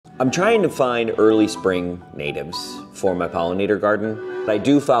I'm trying to find early spring natives for my pollinator garden. I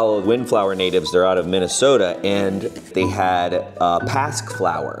do follow Wildflower natives, they're out of Minnesota, and they had Pasque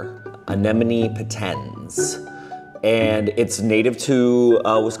Flower, Anemone patens. And it's native to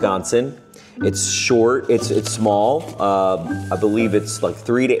Wisconsin. It's short, it's small. I believe it's like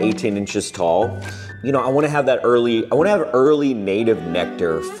 3 to 18 inches tall. You know, I want to have early native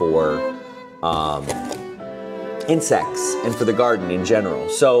nectar for insects and for the garden in general.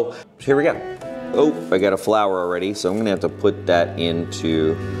 So here we go. Oh, I got a flower already, so I'm gonna have to put that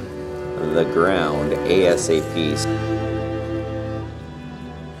into the ground ASAP.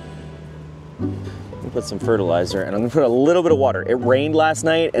 Put some fertilizer and I'm gonna put a little bit of water. It rained last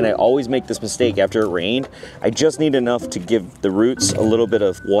night and I always make this mistake after it rained. I just need enough to give the roots a little bit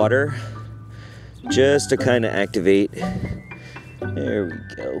of water just to kind of activate. There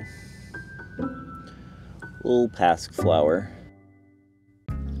we go. Little Pasque flower.